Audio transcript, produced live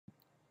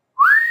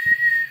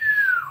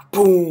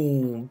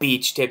Boom!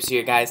 Beach tips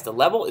here, guys. The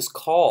level is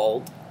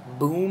called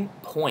Boom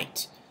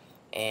Point,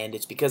 and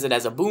it's because it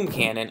has a boom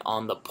cannon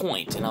on the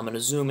point. And I'm going to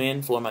zoom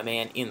in for my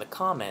man in the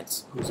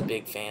comments, who's a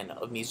big fan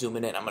of me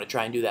zooming in. I'm going to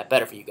try and do that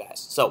better for you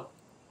guys. So,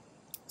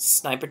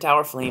 Sniper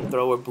Tower,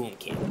 Flamethrower, Boom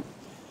Cannon.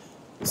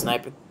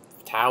 Sniper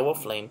Tower,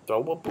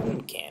 Flamethrower,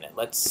 Boom Cannon.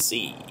 Let's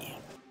see.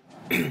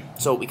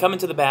 So, we come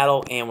into the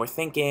battle, and we're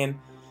thinking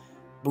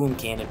boom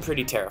cannon,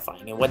 pretty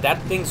terrifying. And what that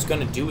thing's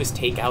going to do is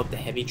take out the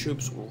heavy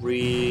troops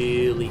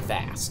really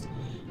fast.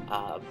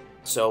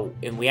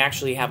 And we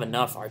actually have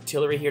enough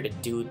artillery here to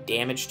do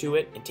damage to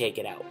it and take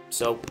it out.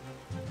 So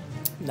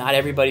not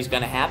everybody's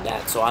going to have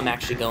that, so I'm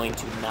actually going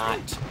to not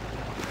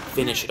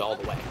finish it all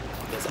the way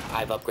because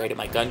I've upgraded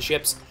my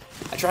gunships.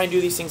 I try and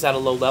do these things at a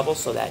low level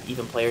so that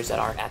even players that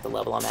aren't at the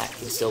level I'm at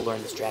can still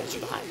learn the strategy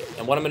behind it.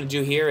 And what I'm going to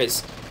do here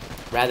is,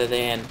 rather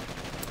than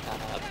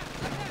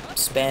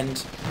spend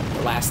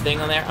the last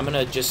thing on there, I'm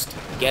going to just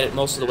get it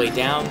most of the way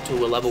down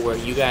to a level where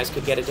you guys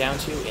could get it down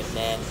to, and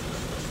then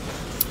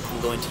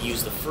I'm going to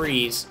use the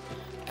freeze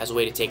as a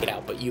way to take it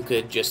out, but you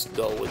could just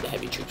go with the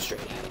heavy troops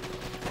straight at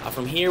it.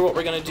 From here, what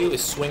we're going to do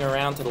is swing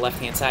around to the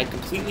left-hand side,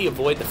 completely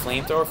avoid the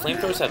flamethrower.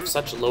 Flamethrowers have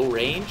such low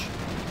range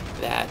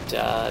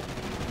that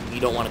you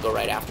don't want to go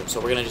right after them, so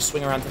we're going to just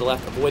swing around to the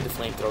left, avoid the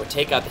flamethrower,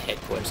 take out the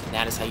headquarters, and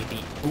that is how you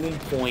beat Boom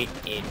Point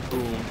in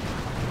Boom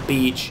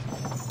Beach.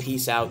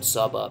 Peace out,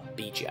 sub up,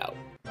 beach out.